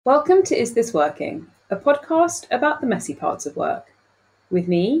Welcome to Is This Working? A podcast about the messy parts of work. With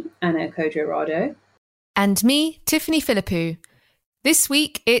me, Anna Kojo-Rado. And me, Tiffany Philippou. This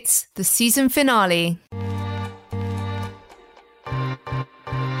week, it's the season finale.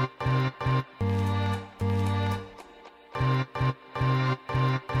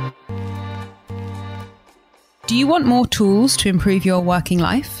 Do you want more tools to improve your working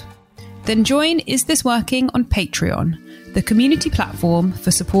life? Then join Is This Working on Patreon, the community platform for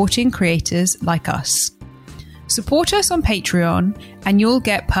supporting creators like us. Support us on Patreon and you'll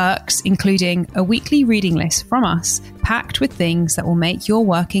get perks including a weekly reading list from us packed with things that will make your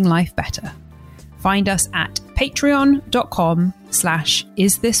working life better. Find us at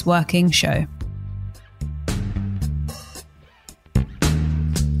patreon.com/isthisworkingshow.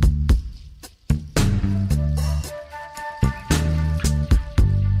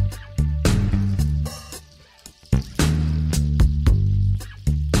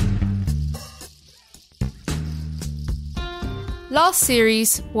 Last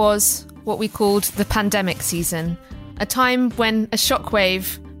series was what we called the pandemic season, a time when a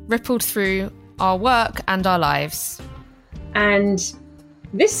shockwave rippled through our work and our lives. And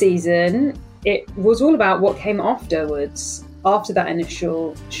this season, it was all about what came afterwards, after that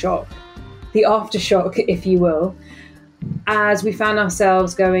initial shock, the aftershock, if you will, as we found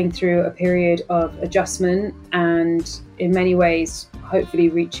ourselves going through a period of adjustment and in many ways, hopefully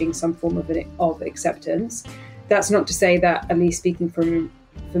reaching some form of acceptance. That's not to say that, at least speaking for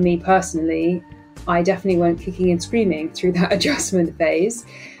me personally, I definitely went kicking and screaming through that adjustment phase.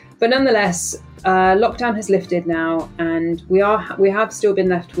 But nonetheless, lockdown has lifted now, and we have still been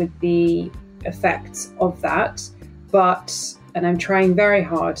left with the effects of that. And I'm trying very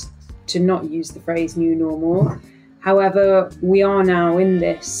hard to not use the phrase new normal. However, we are now in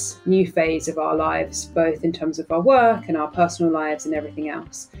this new phase of our lives, both in terms of our work and our personal lives and everything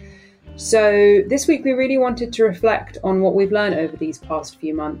else. So this week we really wanted to reflect on what we've learned over these past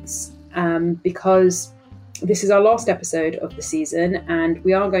few months, because this is our last episode of the season and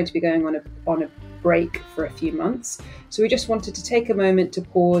we are going to be going on a break for a few months. So we just wanted to take a moment to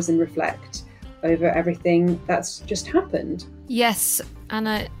pause and reflect over everything that's just happened. Yes,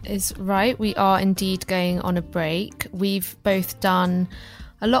 Anna is right. We are indeed going on a break. We've both done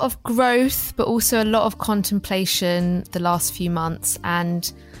a lot of growth, but also a lot of contemplation the last few months,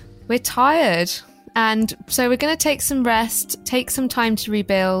 and we're tired. And so we're going to take some rest, take some time to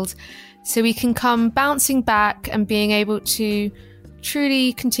rebuild so we can come bouncing back and being able to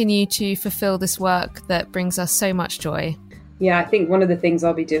truly continue to fulfill this work that brings us so much joy. Yeah, I think one of the things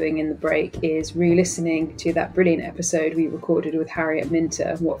I'll be doing in the break is re-listening to that brilliant episode we recorded with Harriet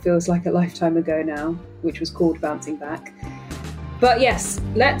Minter, what feels like a lifetime ago now, which was called Bouncing Back. But yes,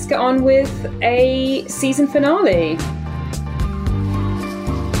 let's get on with a season finale.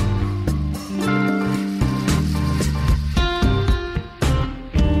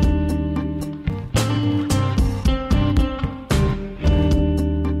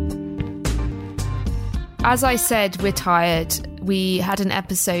 As I said, we're tired. We had an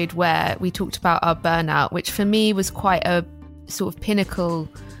episode where we talked about our burnout, which for me was quite a sort of pinnacle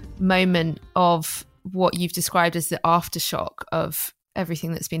moment of what you've described as the aftershock of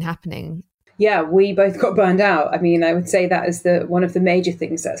everything that's been happening. Yeah, we both got burned out. I mean, I would say that is one of the major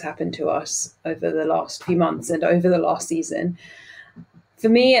things that's happened to us over the last few months and over the last season. For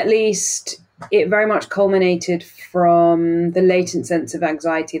me, at least, it very much culminated from the latent sense of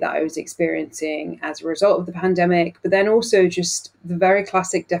anxiety that I was experiencing as a result of the pandemic, but then also just the very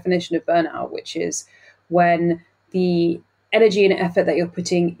classic definition of burnout, which is when the energy and effort that you're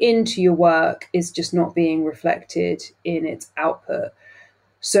putting into your work is just not being reflected in its output.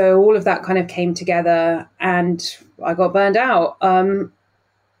 So all of that kind of came together and I got burned out.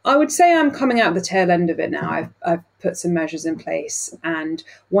 I would say I'm coming out the tail end of it now. I've put some measures in place. And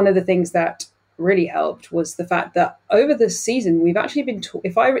one of the things that really helped was the fact that over this season, we've actually been,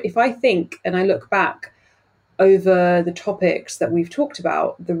 if I think and I look back over the topics that we've talked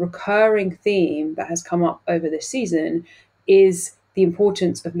about, the recurring theme that has come up over this season is the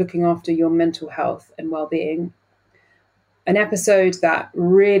importance of looking after your mental health and well-being. An episode that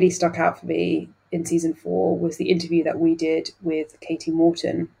really stuck out for me in season 4 was the interview that we did with Katie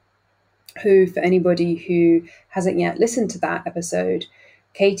Morton, who, for anybody who hasn't yet listened to that episode,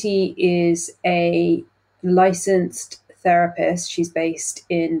 Katie is a licensed therapist. She's based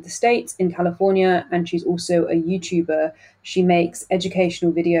in the States, in California, and she's also a YouTuber. She makes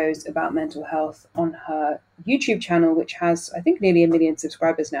educational videos about mental health on her YouTube channel, which has, I think, nearly 1 million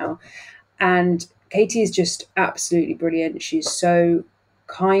subscribers now. And Katie is just absolutely brilliant. She's so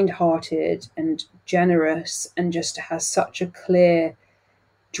kind-hearted and generous and just has such a clear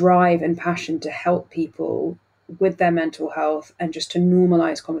drive and passion to help people with their mental health and just to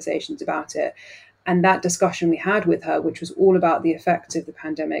normalize conversations about it. And that discussion we had with her, which was all about the effects of the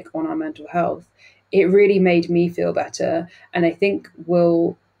pandemic on our mental health, it really made me feel better. And I think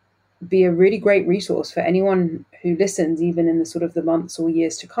will be a really great resource for anyone who listens, even in the sort of the months or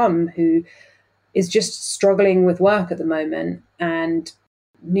years to come, who is just struggling with work at the moment and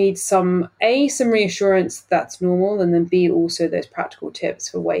needs some reassurance that's normal, and then B, also those practical tips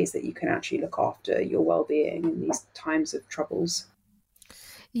for ways that you can actually look after your well-being in these times of troubles.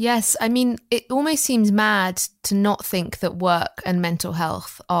 Yes, I mean, it almost seems mad to not think that work and mental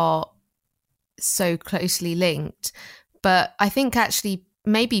health are so closely linked. But I think actually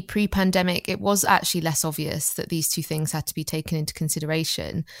maybe pre-pandemic, it was actually less obvious that these two things had to be taken into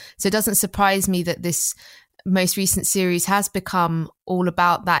consideration. So it doesn't surprise me that this most recent series has become all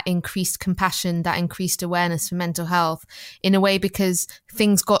about that increased compassion, that increased awareness for mental health in a way, because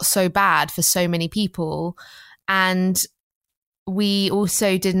things got so bad for so many people. And we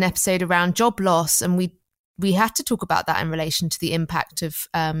also did an episode around job loss, and we had to talk about that in relation to the impact of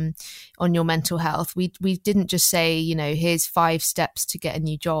on your mental health. We didn't just say, you know, here's 5 steps to get a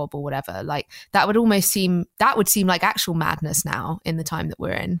new job or whatever. Like that would seem like actual madness now in the time that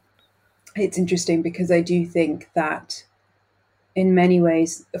we're in. It's interesting because I do think that in many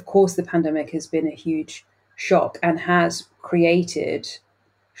ways, of course, the pandemic has been a huge shock and has created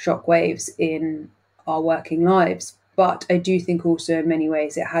shockwaves in our working lives. But I do think also in many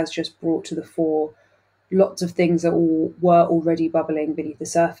ways it has just brought to the fore lots of things that were already bubbling beneath the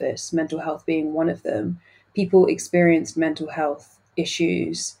surface, mental health being one of them. People experienced mental health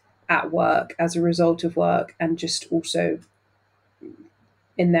issues at work as a result of work, and just also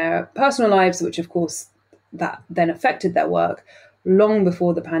in their personal lives, which of course that then affected their work long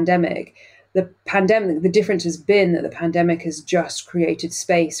before the pandemic. The difference has been that the pandemic has just created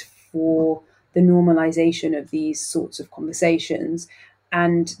space for the normalization of these sorts of conversations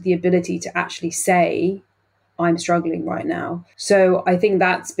and the ability to actually say, I'm struggling right now. So I think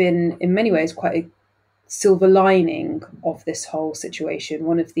that's been in many ways quite a silver lining of this whole situation,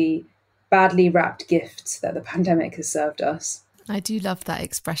 one of the badly wrapped gifts that the pandemic has served us. I do love that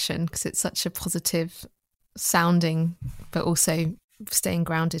expression because it's such a positive sounding, but also staying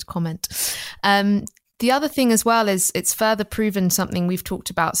grounded comment. The other thing as well is it's further proven something we've talked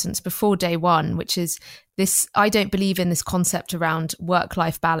about since before day one, which is this. I don't believe in this concept around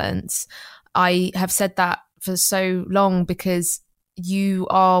work-life balance. I have said that for so long because you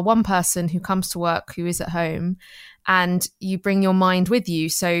are one person who comes to work, who is at home, and you bring your mind with you.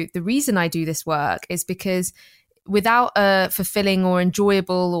 So the reason I do this work is because without a fulfilling or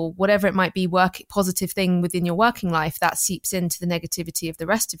enjoyable or whatever it might be positive thing within your working life, that seeps into the negativity of the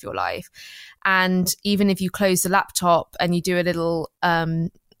rest of your life. And even if you close the laptop and you do a little,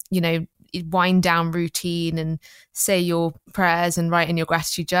 wind down routine and say your prayers and write in your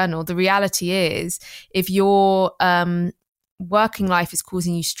gratitude journal, the reality is if your working life is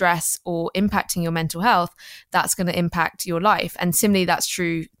causing you stress or impacting your mental health, that's going to impact your life. And similarly, that's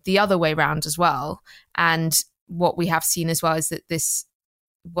true the other way around as well. And what we have seen as well is that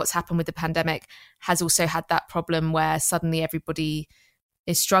what's happened with the pandemic has also had that problem where suddenly everybody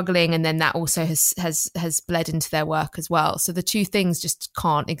is struggling, and then that also has bled into their work as well. So the two things just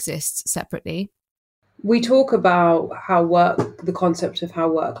can't exist separately. We talk about the concept of how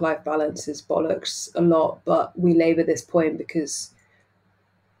work-life balance is bollocks a lot, but we labour this point because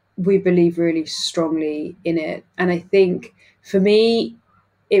we believe really strongly in it. And I think for me,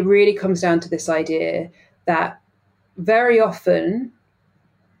 it really comes down to this idea that very often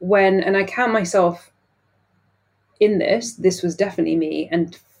and I count myself in this was definitely me,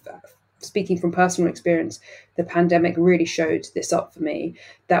 and speaking from personal experience, the pandemic really showed this up for me,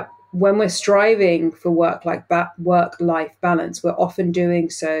 that when we're striving for work-life balance, we're often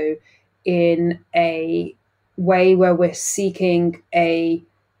doing so in a way where we're seeking a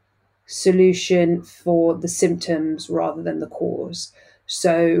solution for the symptoms rather than the cause.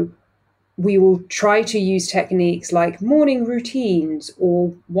 So we will try to use techniques like morning routines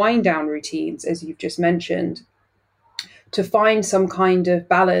or wind down routines, as you've just mentioned, to find some kind of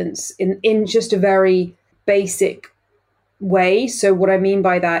balance in just a very basic way. So what I mean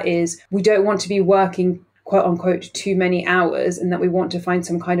by that is we don't want to be working, quote unquote, too many hours, and that we want to find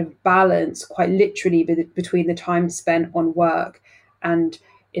some kind of balance, quite literally, between the time spent on work and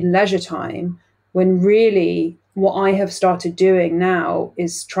in leisure time, when really what I have started doing now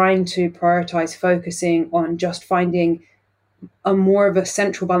is trying to prioritize focusing on just finding a more of a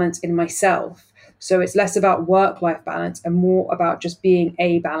central balance in myself. So it's less about work-life balance and more about just being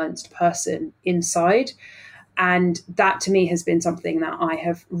a balanced person inside. And that to me has been something that I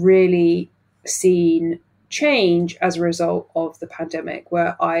have really seen change as a result of the pandemic,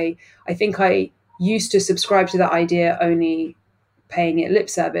 where I think I used to subscribe to that idea only paying it lip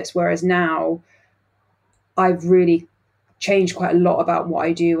service, whereas now I've really changed quite a lot about what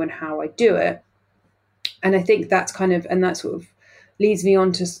I do and how I do it. And I think that's and that sort of leads me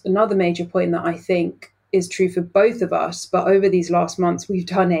on to another major point that I think is true for both of us. But over these last months, we've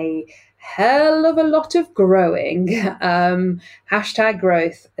done a hell of a lot of growing. Hashtag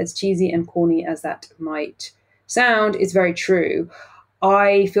growth, as cheesy and corny as that might sound, is very true.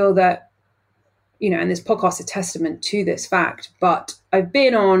 I feel that, and this podcast is a testament to this fact, but I've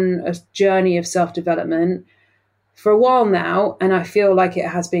been on a journey of self-development for a while now, and I feel like it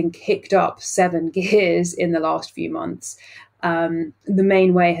has been kicked up 7 gears in the last few months. The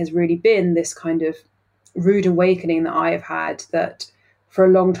main way has really been this kind of rude awakening that I have had, that for a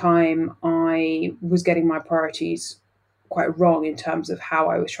long time I was getting my priorities quite wrong in terms of how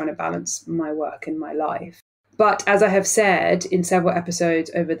I was trying to balance my work and my life. But as I have said in several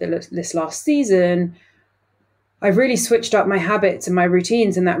episodes over this last season, I've really switched up my habits and my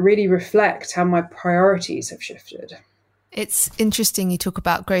routines, and that really reflect how my priorities have shifted. It's interesting you talk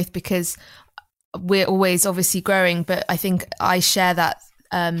about growth, because we're always obviously growing, but I think I share that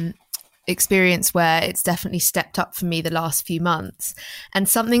experience where it's definitely stepped up for me the last few months. And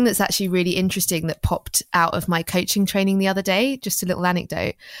something that's actually really interesting that popped out of my coaching training the other day, just a little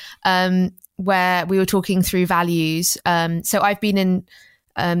anecdote, where we were talking through values. So I've been in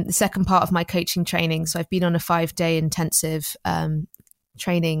the second part of my coaching training. So I've been on a 5-day intensive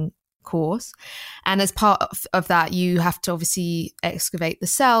training course. And as part of that, you have to obviously excavate the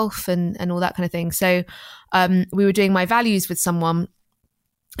self and all that kind of thing. So we were doing my values with someone,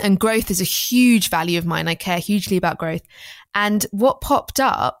 and growth is a huge value of mine. I care hugely about growth. And what popped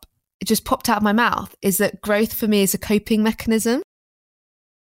up, it just popped out of my mouth, is that growth for me is a coping mechanism.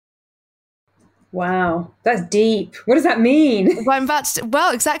 Wow, that's deep. What does that mean?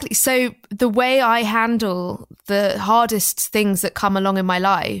 Well, exactly. So the way I handle the hardest things that come along in my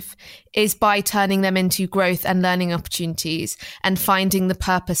life is by turning them into growth and learning opportunities and finding the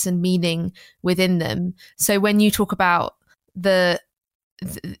purpose and meaning within them. So when you talk about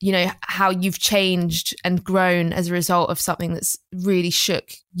how you've changed and grown as a result of something that's really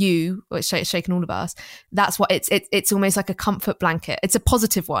shook you, or it's shaken all of us, that's what it's almost like a comfort blanket. It's a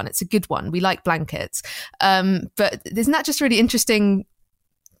positive one. It's a good one. We like blankets. But isn't that just a really interesting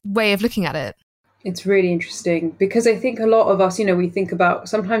way of looking at it? It's really interesting, because I think a lot of us,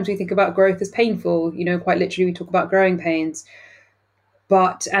 sometimes we think about growth as painful, quite literally we talk about growing pains.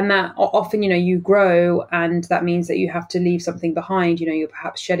 And that often, you grow, and that means that you have to leave something behind. You're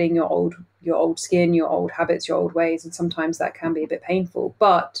perhaps shedding your old skin, your old habits, your old ways. And sometimes that can be a bit painful.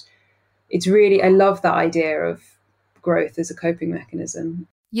 But it's really, I love that idea of growth as a coping mechanism.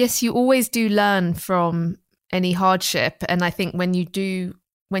 Yes, you always do learn from any hardship. And I think when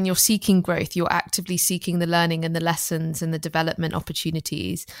you're seeking growth, you're actively seeking the learning and the lessons and the development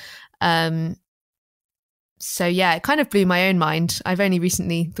opportunities. So yeah, it kind of blew my own mind. I've only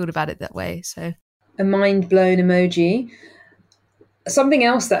recently thought about it that way. So a mind blown emoji. Something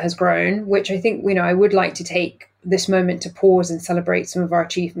else that has grown, which I think, I would like to take this moment to pause and celebrate some of our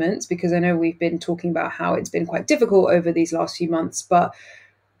achievements, because I know we've been talking about how it's been quite difficult over these last few months. But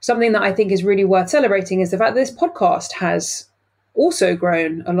something that I think is really worth celebrating is the fact that this podcast has also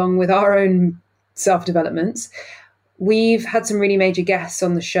grown along with our own self-developments. We've had some really major guests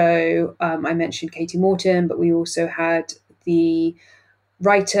on the show. I mentioned Katie Morton, but we also had the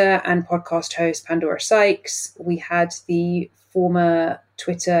writer and podcast host Pandora Sykes. We had the former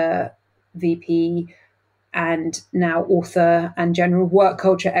Twitter VP and now author and general work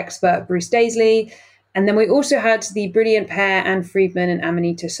culture expert Bruce Daisley. And then we also had the brilliant pair Anne Friedman and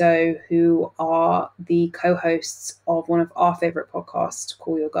Amanita So, who are the co-hosts of one of our favorite podcasts,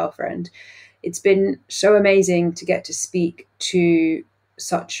 Call Your Girlfriend. It's been so amazing to get to speak to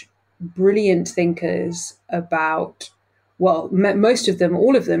such brilliant thinkers about, most of them,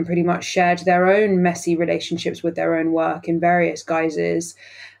 all of them pretty much shared their own messy relationships with their own work in various guises,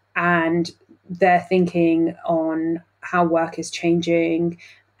 and their thinking on how work is changing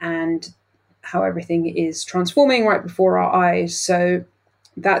and how everything is transforming right before our eyes. So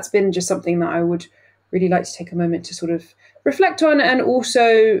that's been just something that I would really like to take a moment to sort of reflect on, and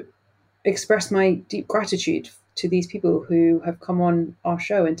also express my deep gratitude to these people who have come on our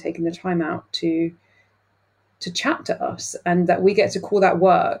show and taken the time out to chat to us, and that we get to call that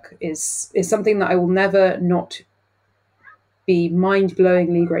work is something that I will never not be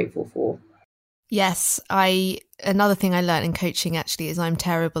mind-blowingly grateful for. Yes, I another thing I learned in coaching actually is I'm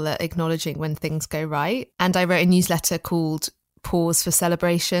terrible at acknowledging when things go right. And I wrote a newsletter called Pause for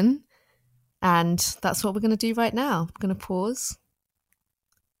Celebration. And that's what we're going to do right now. I'm going to pause.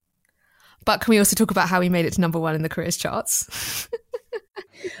 But can we also talk about how we made it to number 1 in the careers charts?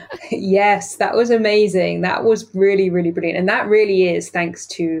 Yes, that was amazing. That was really, really brilliant. And that really is thanks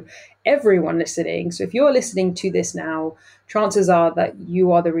to everyone listening. So if you're listening to this now, chances are that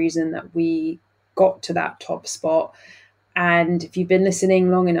you are the reason that we got to that top spot. And if you've been listening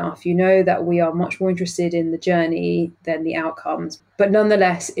long enough, you know that we are much more interested in the journey than the outcomes. But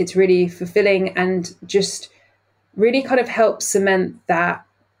nonetheless, it's really fulfilling and just really kind of helps cement that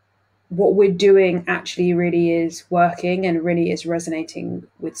what we're doing actually really is working and really is resonating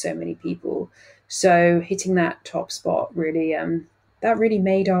with so many people. So hitting that top spot really, that really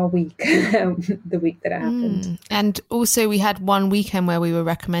made our week, the week that it happened. And also we had one weekend where we were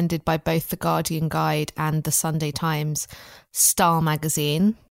recommended by both the Guardian Guide and the Sunday Times Star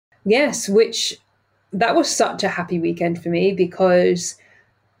magazine. Yes, that was such a happy weekend for me because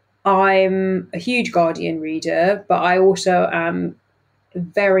I'm a huge Guardian reader, but I also am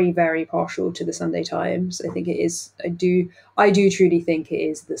very, very partial to the Sunday Times. I think it is, I do truly think it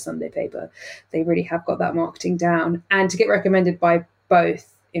is the Sunday paper. They really have got that marketing down. And to get recommended by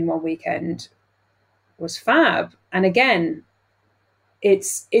both in one weekend was fab. And again,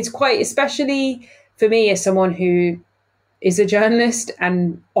 it's quite, especially for me as someone who is a journalist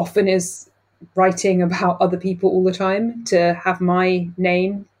and often is writing about other people all the time, to have my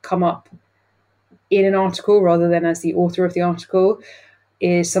name come up in an article rather than as the author of the article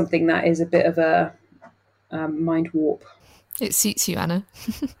is something that is a bit of a mind warp. It suits you, Anna.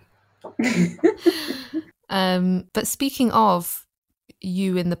 But speaking of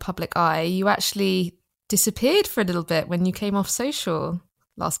you in the public eye, you actually disappeared for a little bit when you came off social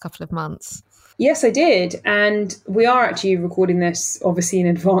last couple of months. Yes, I did. And we are actually recording this obviously in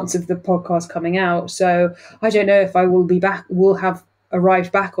advance of the podcast coming out. So I don't know if I will have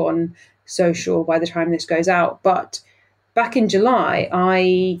arrived back on social by the time this goes out. But back in July,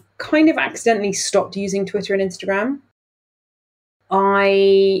 I kind of accidentally stopped using Twitter and Instagram.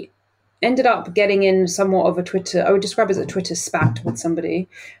 I ended up getting in somewhat of a Twitter, I would describe it as a Twitter spat with somebody,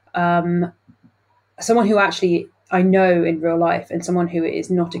 someone who actually I know in real life and someone who it is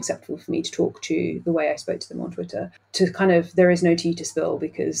not acceptable for me to talk to the way I spoke to them on Twitter. To kind of, there is no tea to spill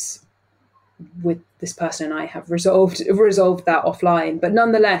because with this person and I have resolved that offline. But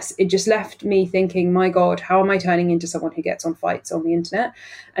nonetheless, it just left me thinking, my God, how am I turning into someone who gets on fights on the internet?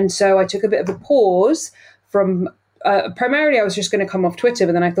 And so I took a bit of a pause from, primarily I was just going to come off Twitter,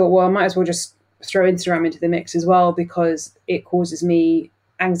 but then I thought, well, I might as well just throw Instagram into the mix as well because it causes me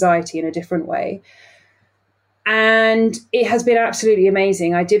anxiety in a different way. And it has been absolutely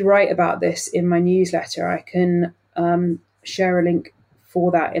amazing. I did write about this in my newsletter. I can share a link for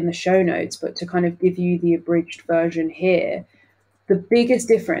that in the show notes, but to kind of give you the abridged version here, the biggest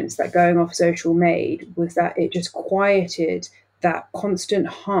difference that going off social made was that it just quieted that constant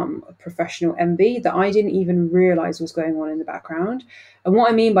hum of professional envy that I didn't even realize was going on in the background. And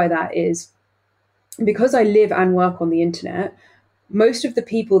what I mean by that is, because I live and work on the internet, most of the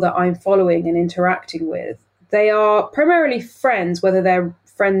people that I'm following and interacting with, they are primarily friends, whether they're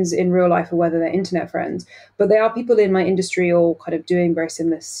friends in real life or whether they're internet friends, but they are people in my industry or kind of doing very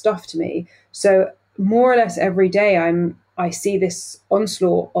similar stuff to me. So more or less every day I see this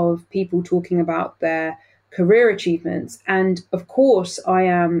onslaught of people talking about their career achievements. And of course, I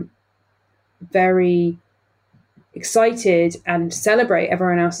am very excited and celebrate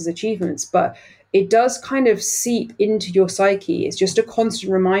everyone else's achievements, but it does kind of seep into your psyche. It's just a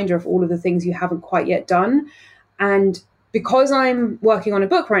constant reminder of all of the things you haven't quite yet done. And because I'm working on a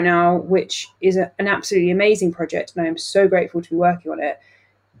book right now, which is an absolutely amazing project, and I am so grateful to be working on it,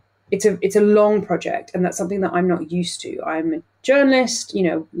 it's a long project, and that's something that I'm not used to. I'm a journalist,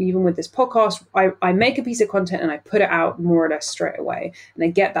 even with this podcast, I make a piece of content and I put it out more or less straight away, and I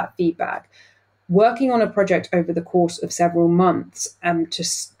get that feedback. Working on a project over the course of several months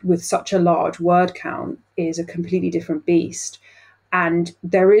with such a large word count is a completely different beast. And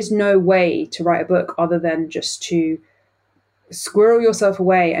there is no way to write a book other than just to squirrel yourself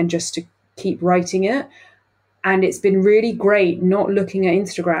away and just to keep writing it. And it's been really great not looking at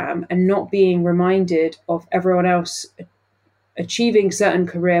Instagram and not being reminded of everyone else achieving certain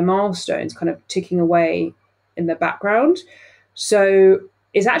career milestones kind of ticking away in the background. So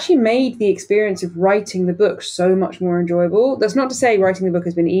it's actually made the experience of writing the book so much more enjoyable. That's not to say writing the book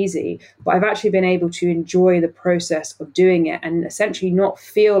has been easy, but I've actually been able to enjoy the process of doing it and essentially not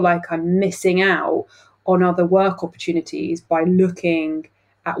feel like I'm missing out on other work opportunities by looking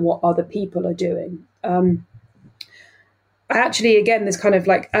at what other people are doing. actually, again, this kind of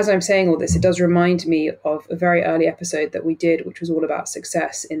like, as I'm saying all this, it does remind me of a very early episode that we did, which was all about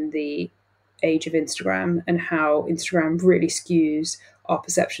success in the age of Instagram and how Instagram really skews our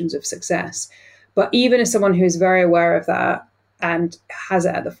perceptions of success. But even as someone who is very aware of that and has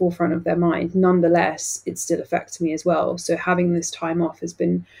it at the forefront of their mind, nonetheless, it still affects me as well. So having this time off has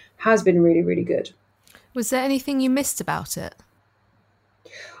been really, really good. Was there anything you missed about it?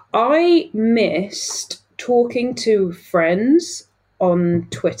 I missed talking to friends on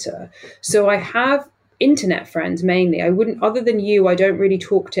Twitter. So I have internet friends mainly. I wouldn't, other than you, I don't really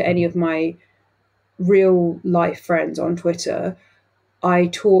talk to any of my real life friends on Twitter. I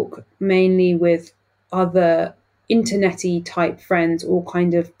talk mainly with other internety type friends or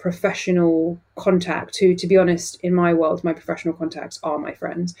kind of professional contacts who, to be honest, in my world, my professional contacts are my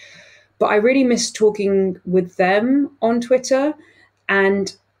friends. But I really miss talking with them on Twitter.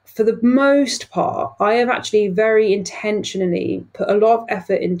 And for the most part, I have actually very intentionally put a lot of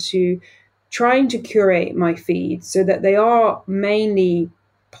effort into trying to curate my feed so that they are mainly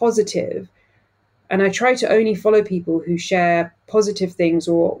positive. And I try to only follow people who share positive things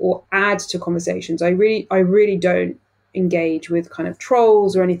or add to conversations. I really don't engage with kind of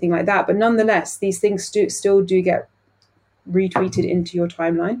trolls or anything like that. But nonetheless, these things still do get retweeted into your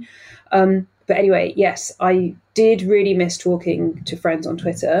timeline. But anyway, yes, I did really miss talking to friends on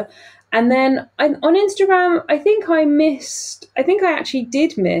Twitter. And then on Instagram, I think I actually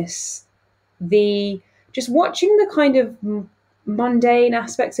did miss just watching the kind of mundane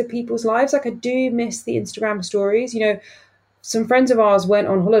aspects of people's lives. Like I do miss the Instagram stories. You know, some friends of ours went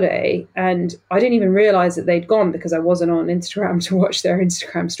on holiday and I didn't even realize that they'd gone because I wasn't on Instagram to watch their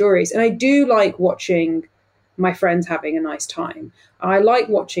Instagram stories. And I do like watching my friends having a nice time. I like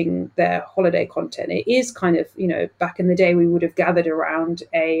watching their holiday content. It is kind of, you know, back in the day, we would have gathered around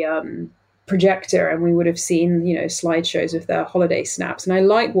a projector and we would have seen, you know, slideshows of their holiday snaps. And I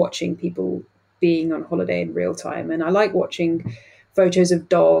like watching people being on holiday in real time. And I like watching photos of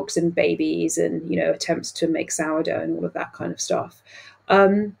dogs and babies and, you know, attempts to make sourdough and all of that kind of stuff.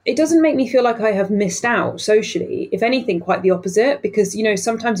 It doesn't make me feel like I have missed out socially. If anything, quite the opposite, because, you know,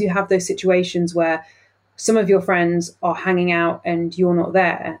 sometimes you have those situations where some of your friends are hanging out and you're not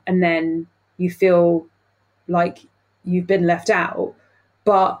there, and then you feel like you've been left out.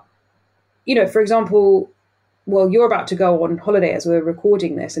 But, you know, for example, well, you're about to go on holiday as we're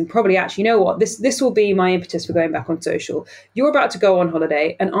recording this, and probably actually, you know what, this will be my impetus for going back on social. You're about to go on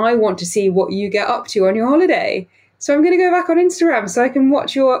holiday and I want to see what you get up to on your holiday. So I'm going to go back on Instagram so I can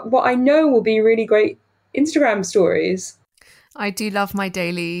watch what I know will be really great Instagram stories. I do love my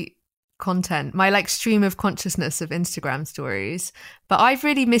daily content, my like stream of consciousness of Instagram stories. But I've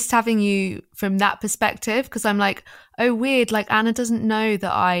really missed having you from that perspective, because I'm like, oh, weird, like Anna doesn't know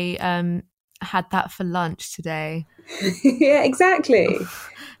that I had that for lunch today. Yeah, exactly.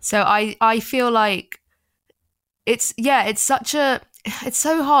 So I feel like it's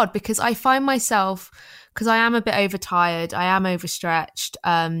so hard, because I find myself, because I am a bit overtired, I am overstretched,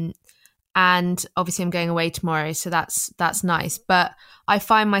 and obviously I'm going away tomorrow, so that's nice. But I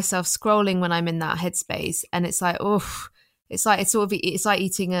find myself scrolling when I'm in that headspace, and it's like, it's like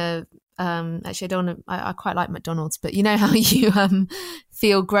eating a actually I quite like McDonald's, but you know how you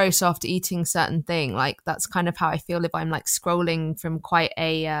feel gross after eating certain thing, like that's kind of how I feel if I'm like scrolling from quite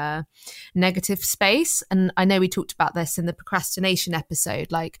a negative space. And I know we talked about this in the procrastination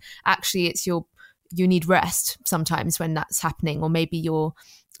episode, like actually you need rest sometimes when that's happening, or maybe you're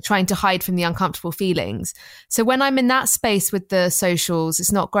trying to hide from the uncomfortable feelings. So when I'm in that space with the socials,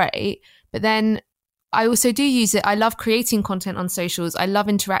 it's not great. But then I also do use it. I love creating content on socials. I love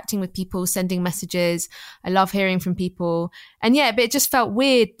interacting with people, sending messages. I love hearing from people. And yeah, but it just felt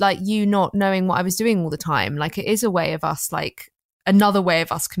weird, like you not knowing what I was doing all the time. Like it is a way of us, like another way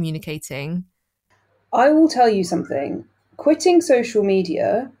of us communicating. I will tell you something. Quitting social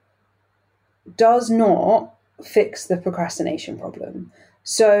media does not fix the procrastination problem.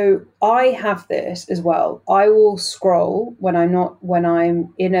 So I have this as well. I will scroll when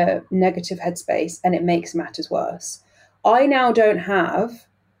I'm in a negative headspace, and it makes matters worse. I now don't have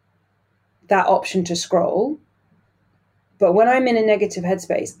that option to scroll, but when I'm in a negative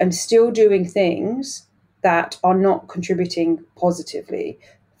headspace, I'm still doing things that are not contributing positively.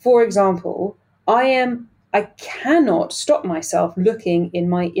 For example, I cannot stop myself looking in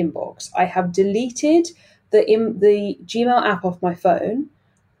my inbox. I have deleted the Gmail app off my phone,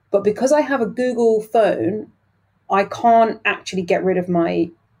 but because I have a Google phone, I can't actually get rid of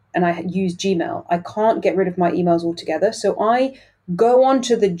and I use Gmail, I can't get rid of my emails altogether. So I go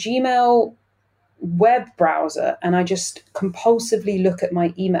onto the Gmail web browser and I just compulsively look at my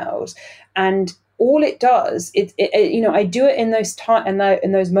emails. And all it does, I do it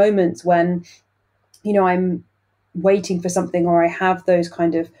in those moments when, I'm waiting for something, or I have those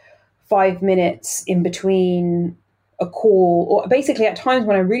kind of 5 minutes in between a call, or basically at times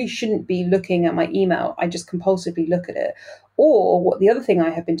when I really shouldn't be looking at my email, I just compulsively look at it. Or what the other thing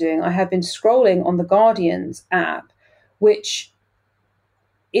I have been doing, I have been scrolling on the Guardian's app, which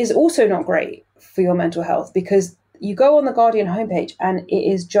is also not great for your mental health, because you go on the Guardian homepage and it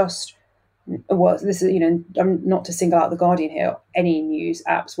is just, well, this is, I'm not to single out the Guardian here, any news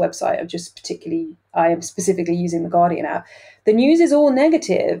app's website. I am specifically using the Guardian app. The news is all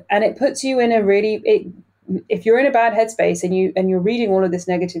negative, and it puts you in if you're in a bad headspace and you're reading all of this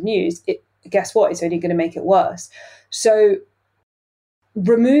negative news, guess what? It's only going to make it worse. So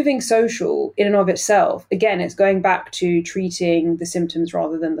removing social in and of itself, again, it's going back to treating the symptoms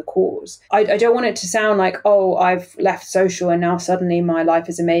rather than the cause. I don't want it to sound like, oh, I've left social and now suddenly my life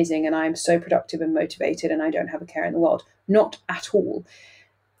is amazing and I'm so productive and motivated and I don't have a care in the world. Not at all.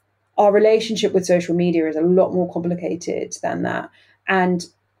 Our relationship with social media is a lot more complicated than that. And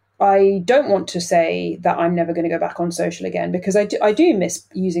I don't want to say that I'm never going to go back on social again, because I do miss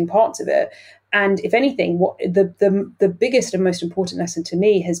using parts of it. And if anything, what the biggest and most important lesson to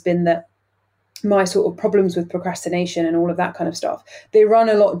me has been that my sort of problems with procrastination and all of that kind of stuff, they run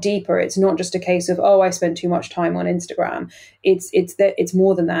a lot deeper. It's not just a case of, oh, I spend too much time on Instagram. It's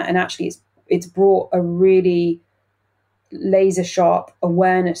more than that. And actually it's brought a really laser sharp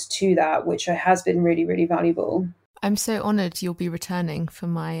awareness to that, which has been really, really valuable. I'm so honoured you'll be returning for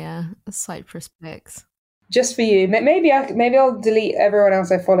my Cyprus pics. Just for you. Maybe I'll delete everyone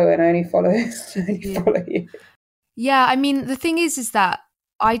else I follow and only follow you. Yeah, I mean, the thing is that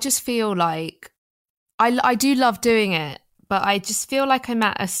I just feel like I do love doing it, but I just feel like I'm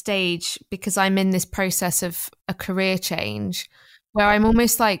at a stage, because I'm in this process of a career change, where I'm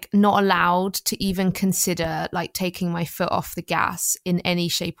almost like not allowed to even consider like taking my foot off the gas in any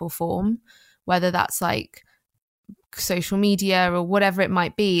shape or form, whether that's like social media or whatever it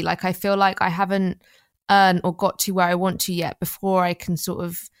might be. Like, I feel like I haven't earned or got to where I want to yet before I can sort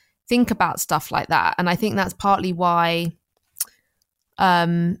of think about stuff like that. And I think that's partly why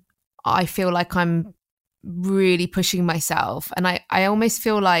I feel like I'm really pushing myself. And I almost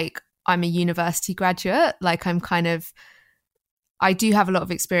feel like I'm a university graduate. Like, I do have a lot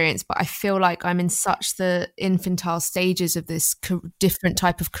of experience, but I feel like I'm in such the infantile stages of this different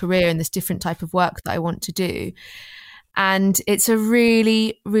type of career and this different type of work that I want to do. And it's a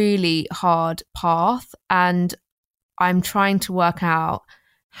really, really hard path. And I'm trying to work out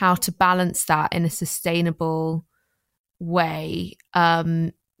how to balance that in a sustainable way,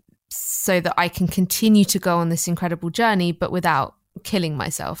 so that I can continue to go on this incredible journey, but without killing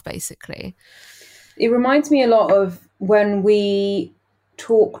myself, basically. It reminds me a lot of when we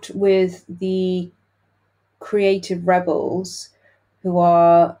talked with the creative rebels, who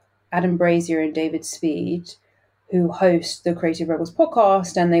are Adam Brazier and David Speed, who host the Creative Rebels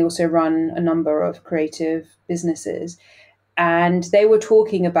podcast, and they also run a number of creative businesses. And they were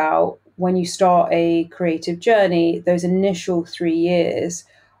talking about when you start a creative journey, those initial 3 years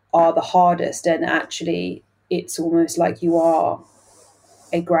are the hardest. And actually, it's almost like you are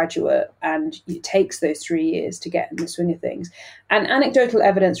a graduate, and it takes those 3 years to get in the swing of things. And anecdotal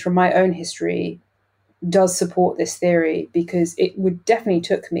evidence from my own history does support this theory, because it definitely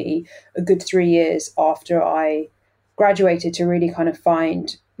took me a good 3 years after I graduated to really kind of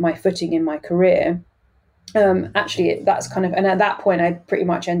find my footing in my career. Actually, that's kind of, and at that point, I pretty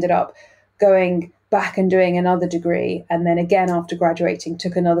much ended up going back and doing another degree. And then again, after graduating,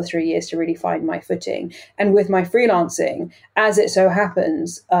 took another 3 years to really find my footing. And with my freelancing, as it so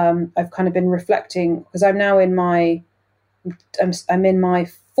happens, I've kind of been reflecting, because I'm now in my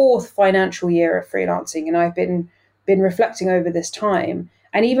 4th financial year of freelancing. And I've been reflecting over this time.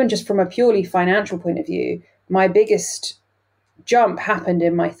 And even just from a purely financial point of view, my biggest jump happened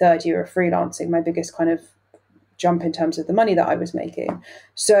in my 3rd year of freelancing, my biggest kind of jump in terms of the money that I was making.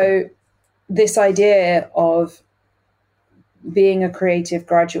 So this idea of being a creative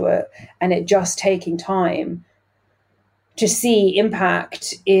graduate and it just taking time to see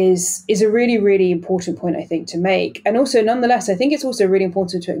impact is a really, really important point, I think, to make. And also, nonetheless, I think it's also really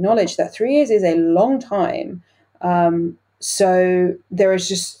important to acknowledge that 3 years is a long time. So there is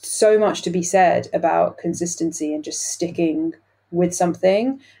just so much to be said about consistency and just sticking with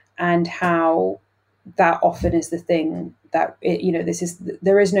something, and how that often is the thing that,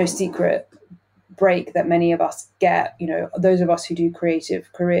 there is no secret break that many of us get, those of us who do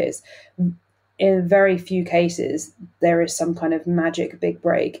creative careers. In very few cases, there is some kind of magic big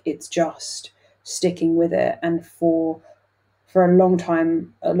break. It's just sticking with it. And for for a long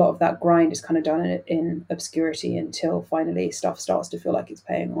time, a lot of that grind is kind of done in obscurity until finally stuff starts to feel like it's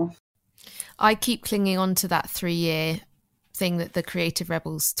paying off. I keep clinging on to that 3-year thing that the Creative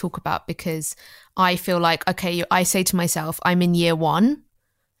Rebels talk about, because I feel like, okay, I say to myself, I'm in year 1,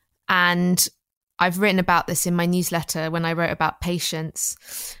 and I've written about this in my newsletter when I wrote about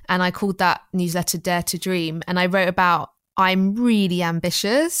patience, and I called that newsletter Dare to Dream. And I wrote about, I'm really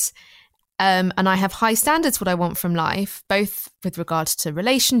ambitious, and I have high standards what I want from life, both with regards to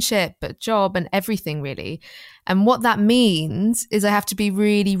relationship, but job and everything really. And what that means is I have to be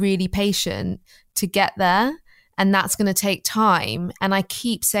really, really patient to get there. And that's going to take time. And I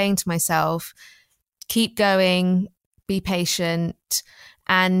keep saying to myself, keep going, be patient,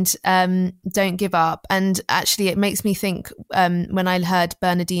 and don't give up. And actually, it makes me think when I heard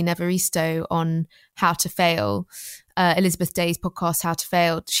Bernardine Evaristo on How to Fail, Elizabeth Day's podcast, How to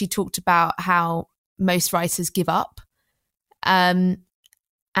Fail, she talked about how most writers give up. And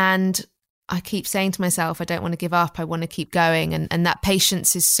I keep saying to myself, I don't want to give up. I want to keep going. And that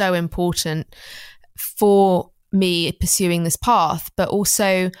patience is so important for me pursuing this path. But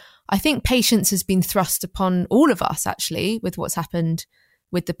also, I think patience has been thrust upon all of us, actually, with what's happened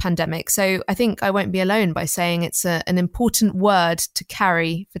with the pandemic. So I think I won't be alone by saying it's an important word to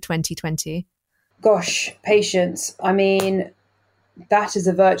carry for 2020. Gosh, patience. I mean, that is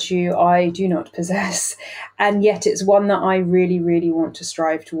a virtue I do not possess. And yet it's one that I really, really want to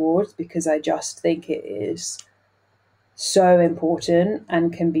strive towards, because I just think it is so important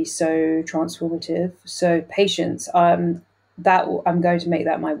and can be so transformative. So patience, I'm going to make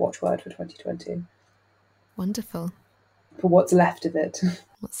that my watchword for 2020. Wonderful. For what's left of it.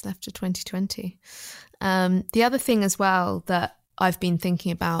 What's left of 2020. The other thing as well that I've been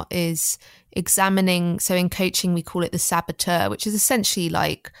thinking about is examining. So in coaching, we call it the saboteur, which is essentially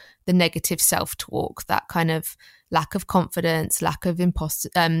like the negative self-talk, that kind of lack of confidence, lack of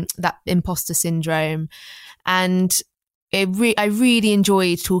that imposter syndrome. And I really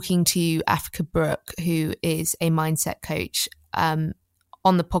enjoyed talking to Africa Brooke, who is a mindset coach, on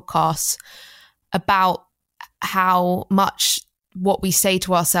the podcast about how much what we say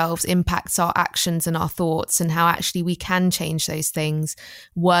to ourselves impacts our actions and our thoughts, and how actually we can change those things.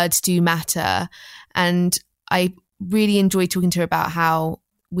 Words do matter. And I really enjoyed talking to her about how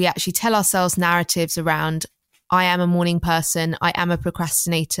we actually tell ourselves narratives around, I am a morning person, I am a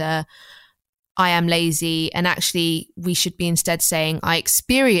procrastinator, I am lazy. And actually we should be instead saying, I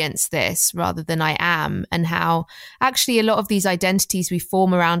experience this rather than I am. And how actually a lot of these identities we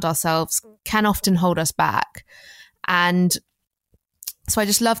form around ourselves can often hold us back. And so I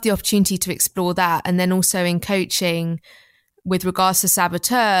just love the opportunity to explore that. And then also in coaching with regards to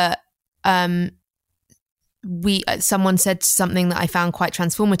saboteur, someone said something that I found quite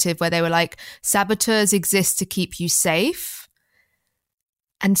transformative, where they were like, saboteurs exist to keep you safe.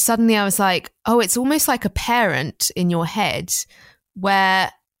 And suddenly I was like, oh, it's almost like a parent in your head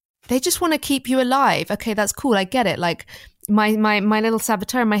where they just want to keep you alive. Okay, that's cool. I get it. Like my little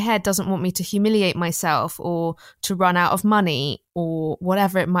saboteur in my head doesn't want me to humiliate myself or to run out of money or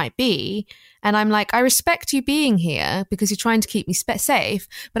whatever it might be. And I'm like, I respect you being here because you're trying to keep me safe,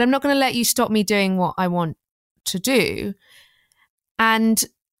 but I'm not going to let you stop me doing what I want to do. And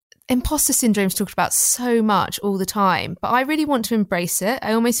imposter syndrome is talked about so much all the time, but I really want to embrace it.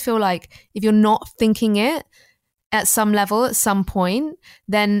 I almost feel like if you're not thinking it at some level, at some point,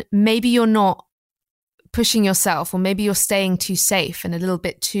 then maybe you're not pushing yourself, or maybe you're staying too safe and a little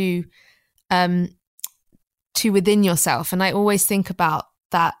bit too within yourself. And I always think about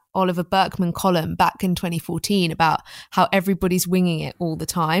that Oliver Burkeman column back in 2014 about how everybody's winging it all the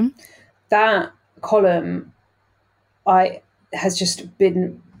time. That column has just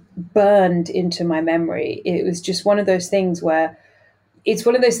been burned into my memory. It was just one of those things where it's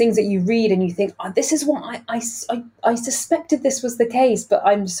one of those things that you read and you think, oh, this is what I suspected this was the case, but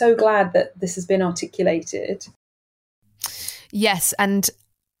I'm so glad that this has been articulated. Yes, and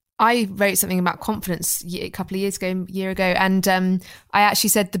I wrote something about confidence a year ago, and I actually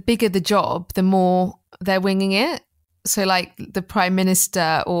said the bigger the job, the more they're winging it. So like the Prime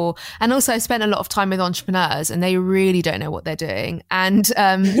Minister, and also I spent a lot of time with entrepreneurs and they really don't know what they're doing. And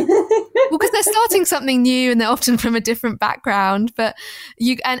because they're starting something new and they're often from a different background, but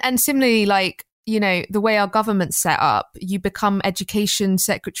and similarly, like, you know, the way our government's set up, you become education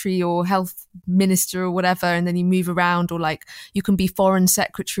secretary or health minister or whatever, and then you move around, or like you can be foreign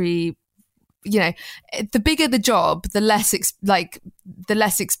secretary. You know, the bigger the job, the less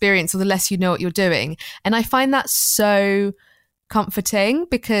experience, or the less you know what you're doing. And I find that so comforting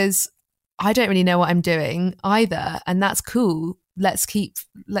because I don't really know what I'm doing either. And that's cool. Let's keep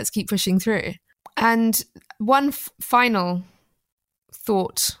pushing through. And one final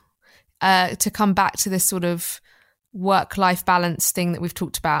thought to come back to this sort of work-life balance thing that we've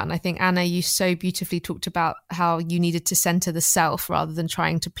talked about. And I think, Anna, you so beautifully talked about how you needed to center the self rather than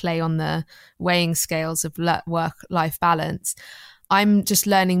trying to play on the weighing scales of work-life balance. I'm just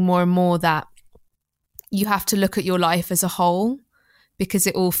learning more and more that you have to look at your life as a whole, because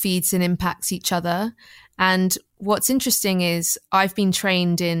it all feeds and impacts each other. And what's interesting is I've been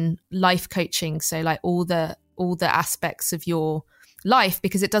trained in life coaching, so like all the aspects of your life,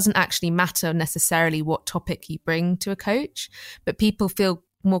 because it doesn't actually matter necessarily what topic you bring to a coach, but people feel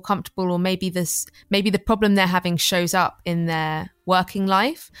more comfortable, or maybe the problem they're having shows up in their working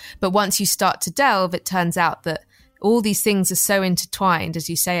life. But once you start to delve, it turns out that all these things are so intertwined,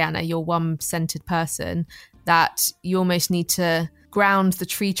 as you say, Anna, you're one-centered person, that you almost need to ground the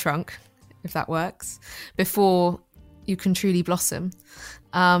tree trunk, if that works, before you can truly blossom.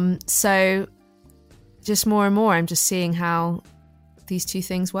 So just more and more, I'm just seeing how these two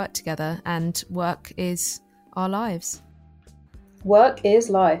things work together, and work is our lives. Work is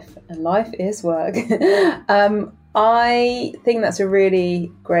life, and life is work. I think that's a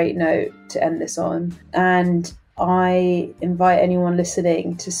really great note to end this on. And I invite anyone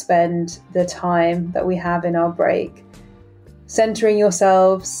listening to spend the time that we have in our break centering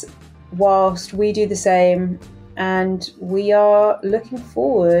yourselves whilst we do the same. And we are looking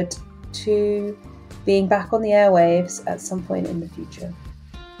forward to being back on the airwaves at some point in the future.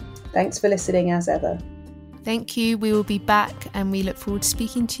 Thanks for listening as ever. Thank you. We will be back, and we look forward to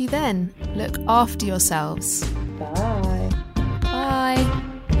speaking to you then. Look after yourselves. Bye. Bye.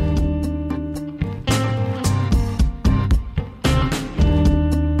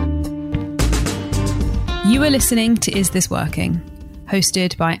 You are listening to Is This Working?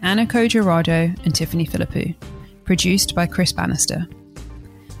 Hosted by Anna Cojurado and Tiffany Philippou. Produced by Chris Bannister.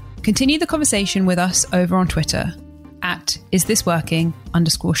 Continue the conversation with us over on Twitter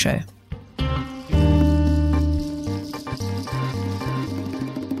 @isthisworking_show.